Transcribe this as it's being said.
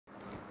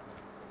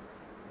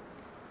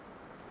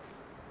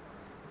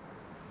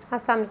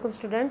अस्सलाम वालेकुम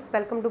students,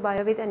 welcome to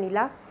bio with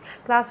Anila.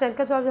 Class 10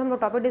 का जो अब हम लोग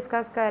टॉपिक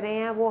डिस्कस कर रहे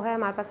हैं वो है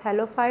हमारे पास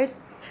हेलोफाइट्स।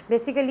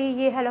 बेसिकली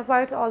ये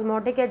halophytes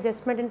osmotic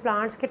adjustment in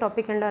plants के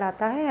टॉपिक के अंडर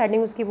आता है।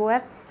 हेडिंग उसकी वो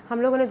है,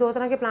 हम लोगों ने दो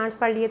तरह के प्लांट्स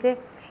पढ़ लिए थे।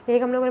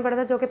 एक हम लोगों ने पढ़ा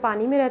था जो कि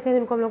पानी में रहते हैं,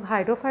 जिनको हम लोग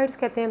हाइड्रोफाइट्स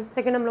कहते हैं।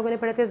 सेकंड हम लोगों ने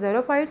पढ़े थे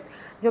ज़ेरोफाइट्स,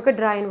 जो कि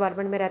ड्राई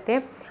इन्वायरमेंट में रहते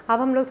हैं। अब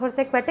हम लोग थोड़े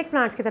से एक्वेटिक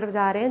प्लांट्स की तरफ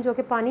जा रहे हैं जो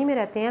कि पानी में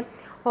रहते हैं।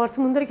 और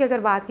समुद्र की अगर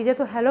बात कीजिए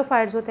तो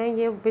हेलोफाइट्स होते हैं,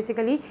 ये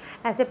बेसिकली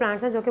ऐसे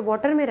प्लांट्स हैं जो कि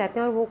वाटर में रहते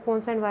हैं। और वो कौन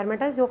सा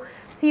इन्वायरमेंट है, जो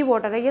सी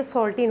वाटर है, ये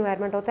सॉल्टी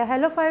इन्वायरमेंट होता है।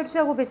 हेलोफाइट्स जो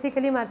है वो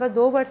बेसिकली हमारे पास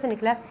दो वर्ड से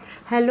निकला है,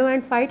 हेलो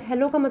एंड फाइट।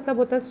 हेलो का मतलब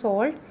होता है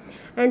सॉल्ट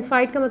एंड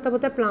फाइट का मतलब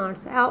होता है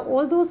plants.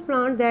 All those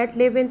plant that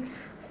live in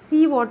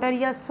C water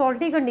या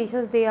salty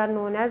conditions they are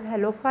known as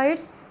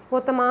halophytes. वो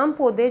तमाम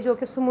पौधे जो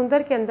कि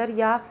समुंदर के अंदर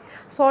या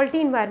सॉल्टी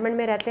इन्वायरमेंट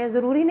में रहते हैं।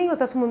 ज़रूरी नहीं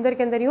होता समुंदर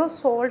के अंदर ही हो,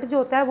 सॉल्ट जो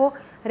होता है वो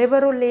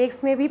रिवर और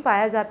लेक्स में भी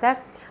पाया जाता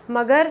है,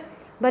 मगर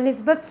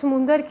बनिस्बत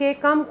समुंदर के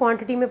कम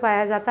क्वांटिटी में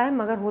पाया जाता है,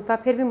 मगर होता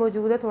फिर भी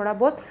मौजूद है थोड़ा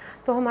बहुत।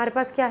 तो हमारे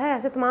पास क्या है,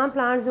 ऐसे तमाम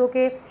प्लांट जो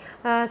कि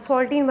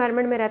सॉल्टी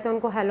इन्वायरमेंट में रहते हैं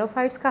उनको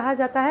हेलोफाइट्स कहा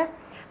जाता है।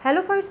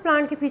 हेलोफाइट्स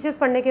प्लांट के फीचर्स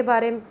पढ़ने के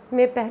बारे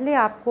में पहले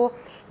आपको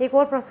एक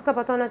और प्रोसेस का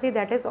पता होना चाहिए,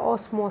 दैट इज़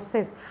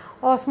ऑस्मोसिस।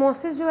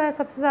 ऑस्मोसिस जो है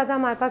सबसे ज़्यादा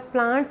हमारे पास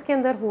प्लांट्स के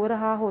अंदर हो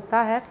रहा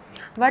होता है।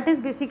 What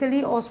is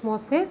basically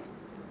osmosis?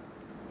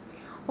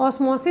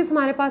 Osmosis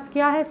हमारे पास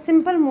क्या है,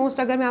 सिंपल मोस्ट,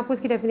 अगर मैं आपको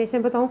इसकी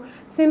डेफिनेशन बताऊं,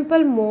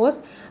 सिंपल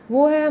मोस्ट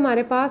वो है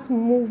हमारे पास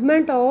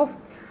मूवमेंट ऑफ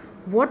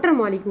वाटर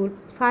मॉलिक्यूल।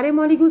 सारे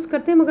मॉलिक्यूल्स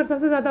करते हैं मगर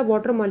सबसे ज़्यादा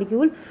water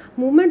molecule,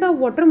 movement of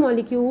water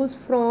molecules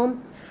from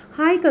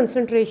high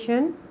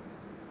concentration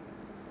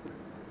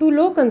to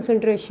low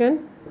concentration,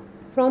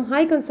 from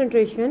high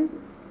concentration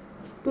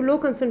to low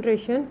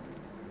concentration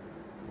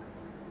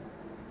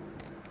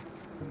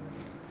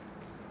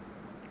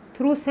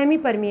through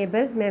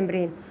semi-permeable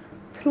membrane,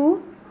 through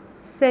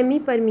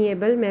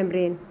semi-permeable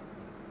membrane।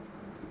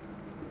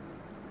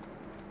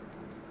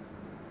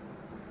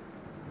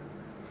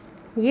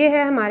 ये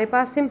है हमारे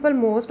पास सिंपल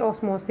मोस्ट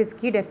ऑस्मोसिस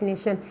की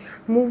definition,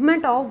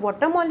 movement of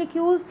water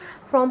molecules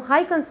from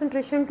high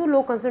concentration to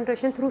low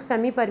concentration through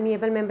semi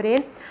permeable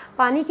membrane.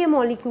 पानी के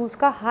molecules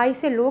का high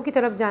से लो की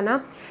तरफ जाना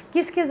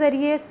किसके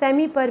ज़रिए,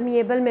 सेमी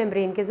परमिएबल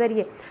मेम्ब्रेन के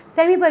ज़रिए।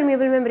 सेमी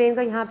परमिएबल मेम्ब्रेन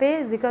का यहाँ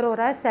पे जिक्र हो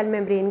रहा है सेल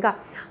मेम्ब्रेन का।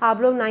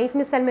 आप लोग 9th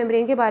में सेल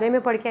मेम्ब्रेन के बारे में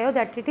पढ़ के आए हो,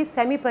 that it is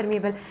semi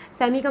permeable.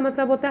 Semi का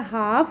मतलब होता है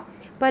हाफ,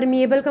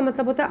 परमिएबल का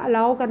मतलब होता है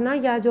अलाउ करना,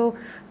 या जो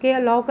कि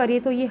अलाउ करिए,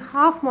 तो ये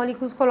हाफ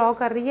मॉलिक्यूल्स को अलाउ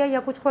कर रही है या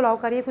कुछ को अलाउ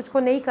कर रही है, कुछ को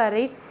नहीं कर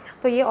रही,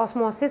 तो ये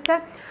ऑस्मोसिस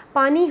है।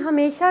 पानी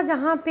हमेशा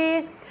जहाँ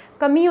पे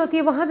कमी होती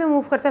है वहाँ पे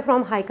मूव करता है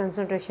फ्रॉम हाई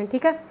कंसंट्रेशन,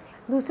 ठीक है।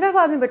 दूसरा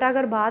बात में बेटा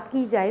अगर बात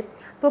की जाए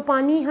तो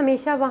पानी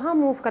हमेशा वहाँ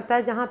मूव करता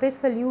है जहाँ पे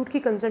सल्यूट की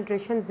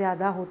कंसंट्रेशन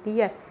ज़्यादा होती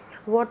है।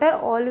 Water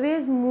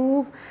always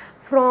move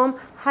from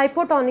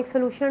hypotonic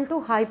solution to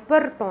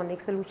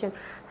hypertonic solution.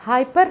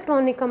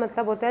 Hypertonic का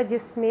मतलब होता है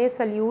जिसमें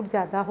सल्यूट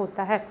ज़्यादा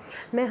होता है।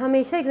 मैं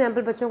हमेशा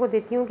एग्जांपल बच्चों को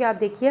देती हूँ कि आप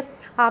देखिए,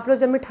 आप लोग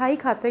जब मिठाई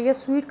खाते हो या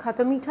स्वीट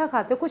खाते हो, मीठा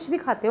खाते हो, कुछ भी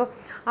खाते हो,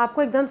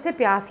 आपको एकदम से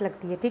प्यास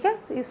लगती है, ठीक है,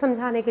 इस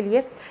समझाने के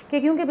लिए कि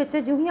क्योंकि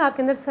बच्चे जो ही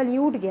आपके अंदर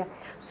सल्यूट गया,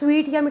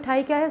 स्वीट या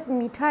मिठाई क्या है,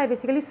 मीठा है,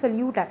 बेसिकली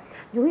सल्यूट है,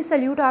 जो ही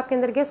सल्यूट आपके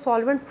अंदर गया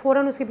सॉल्वेंट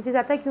फ़ौरन उसके पीछे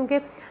जाता है, क्योंकि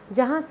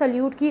जहाँ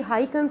सल्यूट की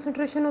हाई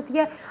कंसनट्रेशन होती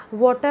है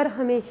वाटर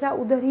हमेशा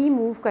उधर ही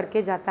मूव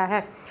करके जाता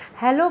है।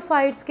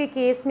 हेलोफाइट्स के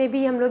केस में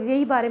भी हम लोग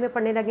यही बारे में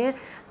पढ़ने लगे हैं,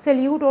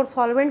 सल्यूट और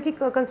सॉल्वेंट की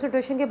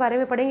कंसंट्रेशन के बारे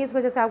में पढ़ेंगे, इस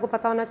वजह से आपको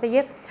पता होना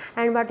चाहिए।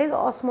 And what is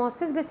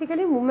osmosis?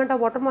 Basically movement of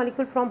water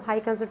molecule from high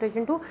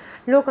concentration to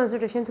low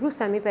concentration through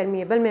semi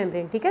permeable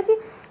membrane, ठीक है जी।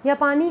 या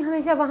पानी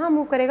हमेशा वहाँ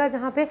मूव करेगा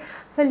जहाँ पे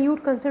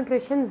सल्यूट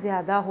कंसंट्रेशन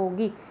ज़्यादा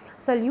होगी।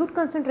 सल्यूट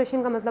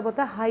कंसंट्रेशन का मतलब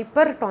होता है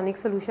हाइपरटोनिक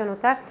सोल्यूशन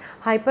होता है।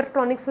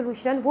 हाइपरटोनिक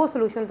सोल्यूशन वो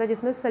सोल्यूशन होता है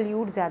जिसमें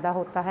सल्यूट ज़्यादा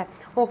होता है,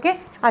 ओके।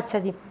 अच्छा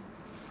जी,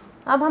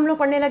 अब हम लोग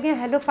पढ़ने लगे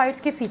हैं हेलोफाइट्स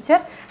के फीचर।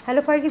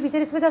 हेलोफाइट के फीचर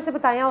इस वजह से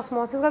बताया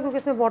ऑस्मोसिस का, क्योंकि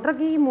इसमें वाटर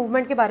की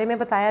मूवमेंट के बारे में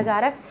बताया जा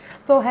रहा है।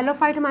 तो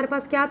हेलोफाइट हमारे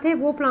पास क्या थे,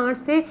 वो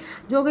प्लांट्स थे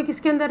जो कि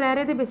किसके अंदर रह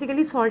रहे थे,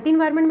 बेसिकली सॉल्टी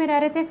इन्वायरमेंट में रह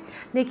रहे थे।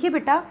 देखिए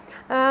बेटा,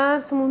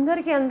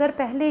 समुंदर के अंदर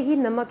पहले ही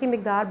नमक की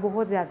मिकदार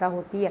बहुत ज़्यादा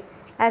होती है,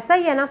 ऐसा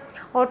ही है ना।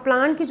 और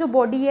प्लांट की जो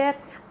बॉडी है,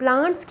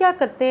 प्लांट्स क्या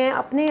करते हैं,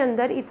 अपने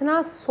अंदर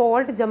इतना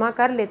सॉल्ट जमा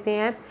कर लेते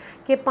हैं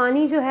कि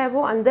पानी जो है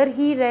वो अंदर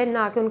ही रहे,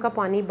 ना कि उनका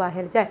पानी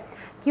बाहर जाए।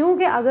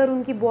 क्योंकि अगर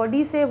उनकी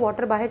बॉडी से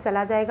वाटर बाहर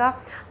चला जाएगा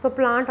तो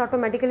प्लांट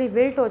ऑटोमेटिकली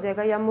विल्ट हो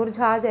जाएगा या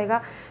मुरझा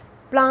जाएगा।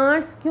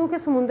 प्लांट्स क्योंकि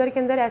समुंदर के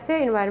अंदर ऐसे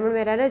इन्वायरमेंट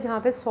में रह रहे हैं जहाँ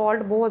पे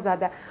सॉल्ट बहुत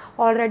ज़्यादा है,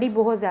 ऑलरेडी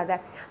बहुत ज़्यादा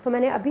है। तो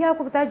मैंने अभी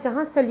आपको बताया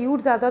जहाँ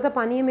सल्यूट ज़्यादा होता है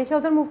पानी हमेशा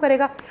उधर मूव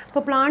करेगा।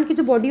 तो प्लांट की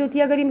जो बॉडी होती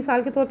है, अगर ये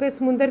मिसाल के तौर पे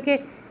समुंदर के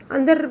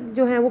अंदर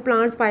जो है वो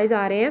प्लांट्स पाए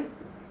जा रहे हैं,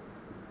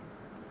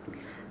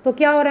 तो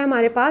क्या हो रहा है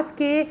हमारे पास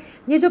कि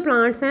ये जो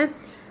प्लांट्स हैं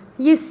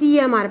ये सी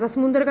है हमारे पास,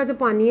 समुद्र का जो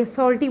पानी है,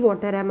 सॉल्टी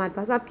वाटर है हमारे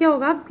पास। अब क्या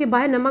होगा कि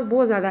बाहर नमक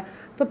बहुत ज़्यादा है,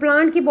 तो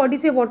प्लांट की बॉडी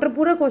से वाटर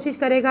पूरा कोशिश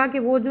करेगा कि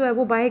वो जो है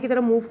वो बाहर की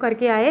तरफ मूव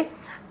करके आए,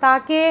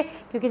 ताकि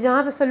क्योंकि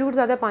जहाँ पे सॉल्यूट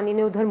ज़्यादा पानी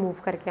ने उधर मूव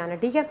करके आना,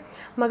 ठीक है।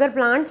 मगर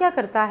प्लांट क्या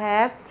करता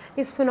है,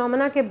 इस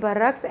फिनोमेना के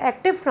बरक्स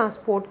एक्टिव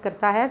ट्रांसपोर्ट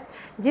करता है,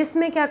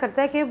 जिसमें क्या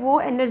करता है कि वो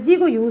एनर्जी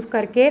को यूज़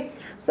करके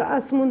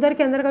समुद्र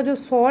के अंदर का जो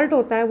सॉल्ट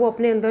होता है वो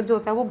अपने अंदर जो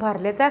होता है वो भर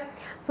लेता है।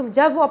 सो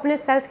जब वो अपने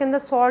सेल्स के अंदर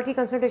सॉल्ट की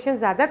कंसनट्रेशन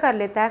ज़्यादा कर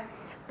लेता है,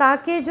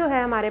 ताकि जो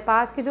है हमारे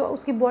पास कि जो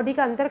उसकी बॉडी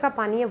का अंदर का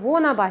पानी है वो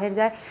ना बाहर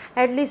जाए,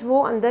 एटलीस्ट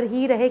वो अंदर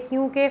ही रहे,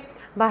 क्योंकि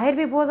बाहर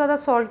भी बहुत ज़्यादा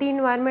सॉल्टी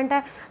इन्वायरमेंट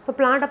है। तो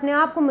प्लांट अपने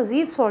आप को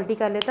मज़ीद सॉल्टी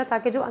कर लेता है,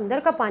 ताकि जो अंदर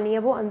का पानी है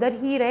वो अंदर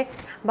ही रहे,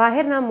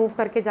 बाहर ना मूव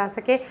करके जा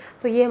सके।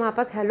 तो ये हमारे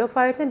पास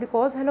हेलोफाइट्स हैं।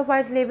 Because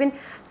halophytes live in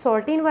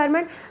salty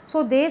environment,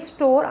 so they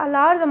store a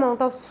large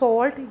amount of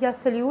salt या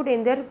सॉल्यूट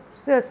इन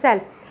देयर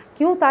सेल।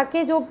 क्यों?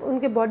 ताकि जो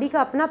उनके बॉडी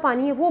का अपना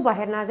पानी है वो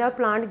बाहर ना जाए,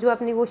 प्लांट जो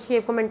अपनी वो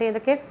शेप को मेंटेन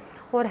रखे।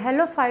 और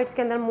हेलोफाइट्स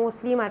के अंदर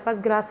मोस्टली हमारे पास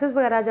ग्रासेस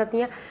वगैरह आ जाती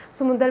हैं,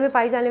 समुद्र में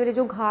पाई जाने वाली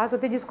जो घास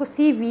होती है जिसको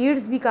सी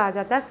वीड्स भी कहा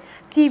जाता है,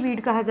 सी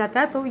वीड कहा जाता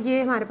है। तो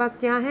ये हमारे पास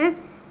क्या है,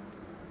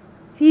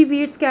 सी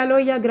वीड्स कह लो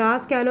या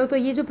ग्रास कह लो। तो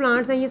ये जो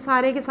प्लांट्स हैं ये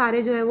सारे के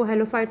सारे जो है वो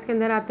हेलोफाइट्स के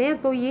अंदर आते हैं।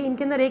 तो ये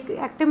इनके अंदर एक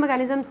एक्टिव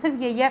मैकेनिज्म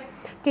सिर्फ यही है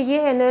कि ये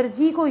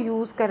एनर्जी को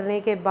यूज़ करने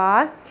के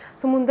बाद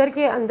समुंदर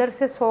के अंदर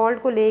से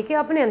सॉल्ट को लेके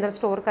अपने अंदर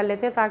स्टोर कर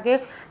लेते हैं, ताकि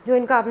जो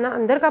इनका अपना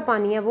अंदर का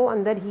पानी है वो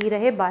अंदर ही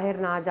रहे, बाहर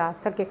ना जा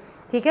सके।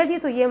 ठीक है जी।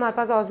 तो ये हमारे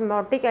पास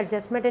ऑस्मोटिक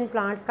एडजस्टमेंट इन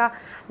प्लांट्स का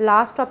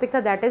लास्ट टॉपिक था,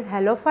 दैट इज़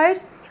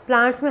हेलोफाइट्स।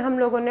 प्लांट्स में हम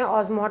लोगों ने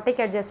ऑस्मोटिक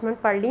एडजस्टमेंट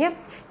पढ़ लिए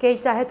कि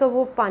चाहे तो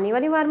वो पानी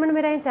वाली इन्वायरमेंट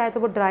में रहें, चाहे तो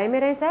वो ड्राई में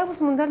रहें, चाहे वो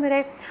समुंदर में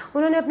रहें,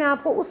 उन्होंने अपने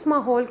आप को उस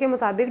माहौल के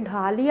मुताबिक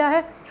ढाल लिया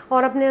है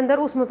और अपने अंदर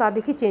उस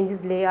मुताबिक ही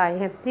चेंजेस ले आए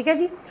हैं। ठीक है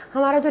जी।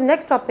 हमारा जो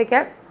नेक्स्ट टॉपिक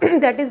है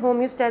that is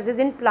homeostasis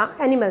in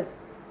animals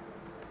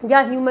या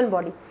ह्यूमन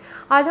बॉडी।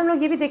 आज हम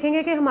लोग ये भी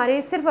देखेंगे कि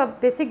हमारे सिर्फ अब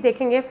बेसिक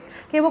देखेंगे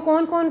कि वो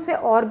कौन कौन से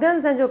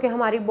ऑर्गन्स हैं जो कि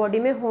हमारी बॉडी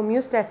में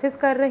होम्योस्टेसिस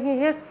कर रहे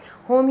हैं।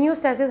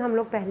 होम्योस्टेसिस हम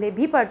लोग पहले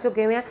भी पढ़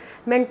चुके हुए हैं।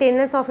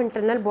 Maintenance of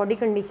internal body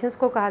conditions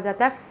को कहा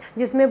जाता है,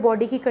 जिसमें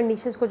बॉडी की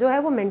कंडीशंस को जो है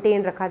वो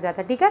मेंटेन रखा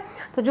जाता है। ठीक है।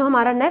 तो जो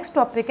हमारा नेक्स्ट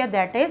टॉपिक है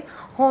that is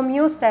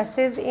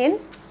homeostasis in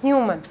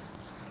human.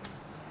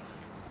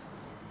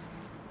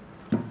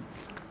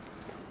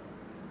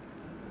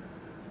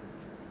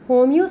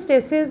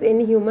 Homeostasis in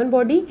human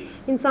body,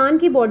 इंसान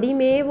की बॉडी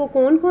में वो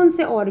कौन कौन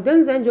से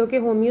ऑर्गन्स हैं जो कि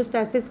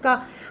होम्योस्टेसिस का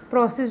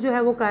प्रोसेस जो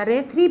है वो कर रहे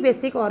हैं। 3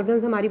 बेसिक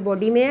ऑर्गन्स हमारी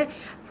बॉडी में है।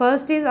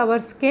 First is our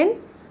skin,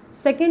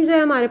 second जो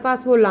है हमारे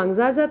पास वो लंग्स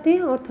आ जाते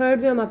हैं, और थर्ड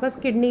जो है हमारे पास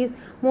किडनीज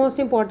मोस्ट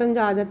इंपॉर्टेंट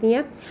जो आ जाती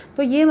हैं।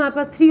 तो ये हमारे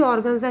पास 3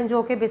 ऑर्गन्स हैं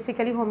जो कि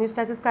बेसिकली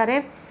होम्योस्टेसिस कर रहे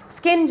हैं।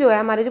 स्किन जो है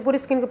हमारे जो पूरी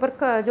स्किन के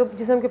ऊपर जो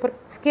जिस्म के ऊपर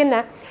स्किन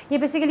है ये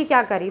बेसिकली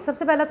क्या कर रही है,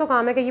 सबसे पहला तो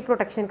काम है कि ये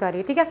प्रोटेक्शन कर रही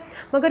है। ठीक है।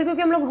 मगर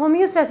क्योंकि हम लोग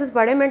होम्योस्टेसिस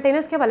पढ़े,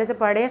 मेंटेनेंस के हवाले से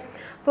पढ़े हैं,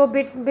 तो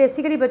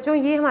बेसिकली बच्चों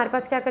ये हमारे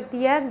पास क्या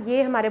करती है,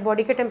 ये हमारे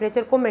बॉडी के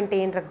टेम्परेचर को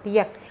मेनटेन रखती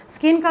है।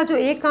 स्किन का जो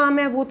एक काम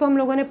है वो तो हम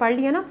लोगों ने पढ़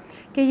लिया ना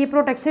कि ये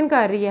प्रोटेक्शन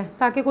कर रही है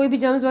ताकि कोई भी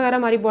जर्म्स वगैरह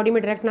हमारी बॉडी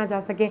में डायरेक्ट ना जा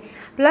सके।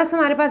 प्लस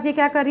हमारे पास ये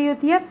क्या कर रही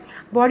होती है,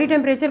 बॉडी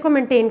टेम्परेचर को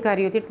मेंटेन कर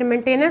रही होती है,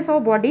 मेंटेनेंस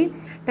ऑफ बॉडी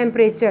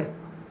टेम्परेचर।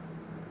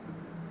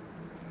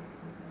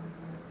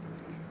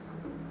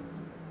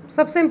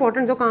 सबसे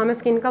इंपॉर्टेंट जो काम है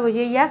स्किन का वो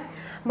यही है,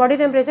 बॉडी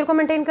टेम्परेचर को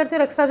मेंटेन करती है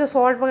और एक्स्ट्रा जो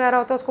सॉल्ट वगैरह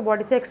होता है उसको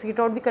बॉडी से एक्सक्रीट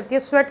आउट भी करती है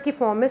स्वेट की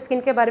फॉर्म में। स्किन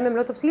के बारे में हम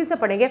लोग तफसील से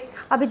पढ़ेंगे,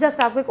 अभी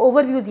जस्ट आपको एक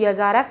ओवरव्यू दिया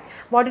जा रहा है।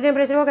 बॉडी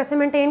टेम्परेचर को कैसे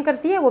मेंटेन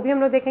करती है वो भी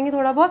हम लोग देखेंगे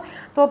थोड़ा बहुत।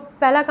 तो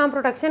पहला काम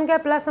प्रोटेक्शन का,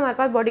 प्लस हमारे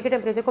पास बॉडी के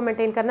टेम्परेचर को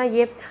मेंटेन करना,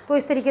 ये तो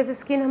इस तरीके से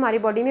स्किन हमारी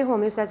बॉडी में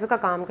होम्योस्टेसिस का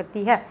काम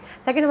करती है।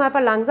 सेकंड हमारे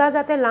पास लंग्स आ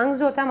जाते हैं। लंग्स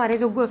जो होता है हमारे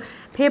जो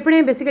फेफड़े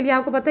हैं, बेसिकली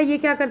आपको पता है ये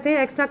क्या करते हैं,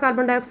 एक्स्ट्रा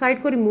कार्बन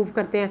डाइऑक्साइड को रिमूव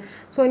करते हैं।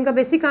 सो इनका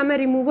बेसिक काम है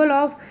removal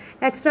of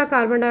extra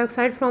carbon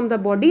dioxide from the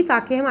body,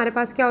 ताकि हमारे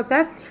पास क्या होता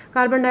है,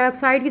 कार्बन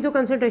डाइऑक्साइड की जो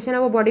कंसंट्रेशन है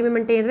वो बॉडी में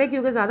मेंटेन रहे,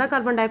 क्योंकि ज़्यादा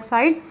कार्बन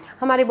डाइऑक्साइड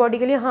हमारी बॉडी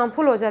के लिए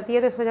हार्मफुल हो जाती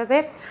है। तो इस वजह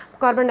से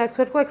कार्बन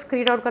डाइऑक्साइड को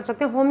एक्सक्रीट आउट कर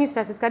सकते हैं,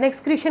 होम्योस्टेसिस करें,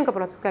 एक्सक्रीशन का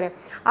प्रोसेस करें।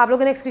 आप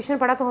लोगों ने एक्सक्रीशन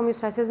पढ़ा तो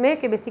होम्योस्टेसिस में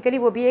कि बेसिकली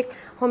वो भी एक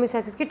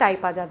होम्योस्टेसिस की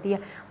टाइप आ जाती है।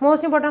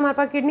 मोस्ट इंपॉर्टेंट हमारे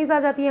पास किडनीज आ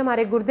जाती है,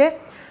 हमारे गुर्दे,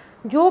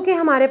 जो कि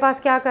हमारे पास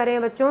क्या कर रहे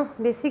हैं बच्चों,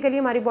 बेसिकली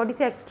हमारी बॉडी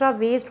से एक्स्ट्रा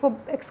वेस्ट को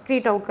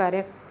एक्सक्रीट आउट कर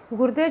रहे हैं।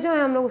 गुर्दे जो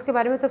है हम लोग उसके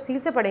बारे में तफसील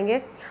से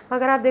पढ़ेंगे।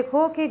 मगर आप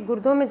देखो कि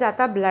गुर्दों में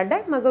जाता ब्लड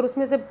है, मगर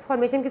उसमें से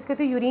फॉर्मेशन किसकी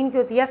होती है, यूरिन की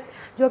होती है,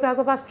 जो कि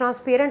आपके पास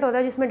ट्रांसपेरेंट होता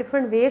है, जिसमें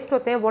डिफरेंट वेस्ट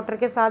होते हैं वाटर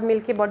के साथ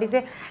मिलके बॉडी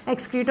से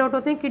एक्सक्रीट आउट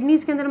होते हैं।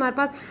 किडनीज़ के अंदर हमारे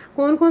पास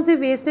कौन कौन से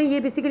वेस्ट हैं, ये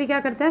बेसिकली क्या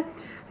करता है,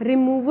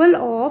 removal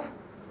of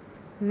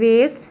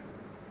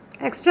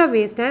waste, extra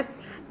waste है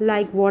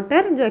लाइक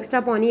वाटर, जो एक्स्ट्रा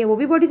पानी है वो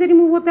भी बॉडी से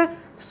रिमूव होता है,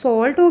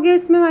 सॉल्ट हो गया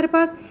इसमें हमारे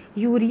पास,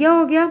 यूरिया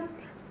हो गया,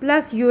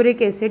 प्लस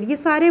यूरिक एसिड। ये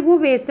सारे वो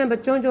वेस्ट हैं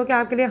बच्चों जो कि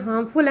आपके लिए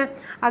हार्मफुल हैं।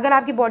 अगर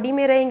आपकी बॉडी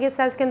में रहेंगे,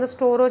 सेल्स के अंदर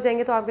स्टोर हो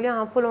जाएंगे तो आपके लिए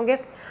हार्मफुल होंगे।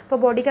 तो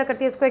बॉडी क्या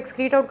करती है, इसको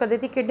एक्सक्रीट आउट कर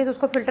देती है, किडनीज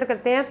उसको फिल्टर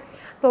करते हैं।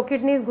 तो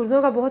किडनीज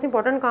गुर्दों का बहुत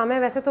इंपॉर्टेंट काम है।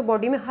 वैसे तो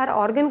बॉडी में हर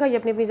ऑर्गन का ही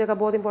अपनी अपनी जगह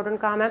बहुत इंपॉर्टेंट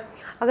काम है।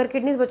 अगर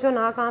किडनीज बच्चों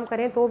ना काम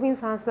करें तो भी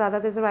इंसान ज़्यादा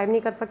देर सर्वाइव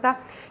नहीं कर सकता,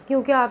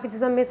 क्योंकि आपके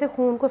जिस्म में से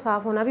खून को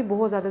साफ़ होना भी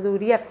बहुत ज़्यादा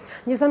ज़रूरी है।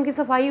 जिस्म की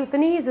सफाई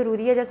उतनी ही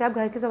ज़रूरी है जैसे आप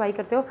घर की सफाई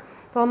करते हो।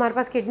 तो हमारे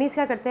पास किडनीज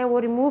क्या करते हैं, वो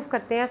रिमूव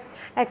करते हैं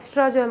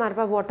एक्स्ट्रा जो हमारे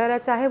पास वाटर है,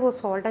 चाहे वो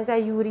सॉल्ट है,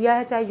 चाहे यूरिया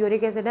है, चाहे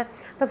यूरिक एसिड है।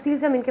 तफसील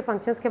से हम इनके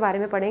फंक्शंस के बारे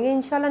में पढ़ेंगे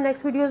इंशाल्लाह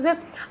नेक्स्ट वीडियोज़ में।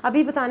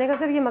 अभी बताने का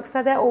सिर्फ ये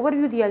मकसद है,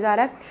 ओवरव्यू दिया जा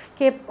रहा है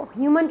कि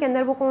ह्यूमन के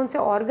अंदर वो कौन से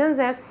ऑर्गन्स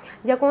हैं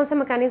या कौन से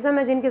मैकेनिज्म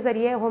है जिनके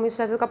ज़रिए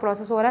होम्योस्टेसिस का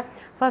प्रोसेस हो रहा है।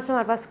 फर्स्ट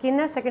हमारे पास स्किन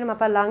है, सेकंड हमारे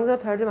पास लंग्स और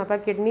थर्ड हमारे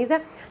पास किडनीज़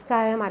है।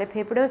 चाहे हमारे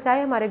फेफड़े हो,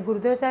 चाहे हमारे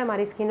गुर्दे हो, चाहे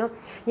हमारी स्किन हो,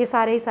 ये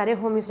सारे ही सारे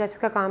होम्योस्टेसिस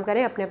का काम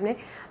करें अपने अपने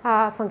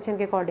फंक्शन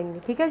के अकॉर्डिंगली।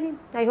 ठीक है जी,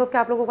 आई होप कि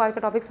आप लोगों को आज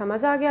का टॉपिक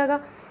समझ आ गया होगा।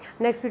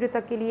 नेक्स्ट वीडियो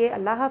तक के लिए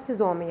अल्लाह हाफिज़,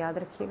 दुआ में याद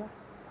रखिएगा।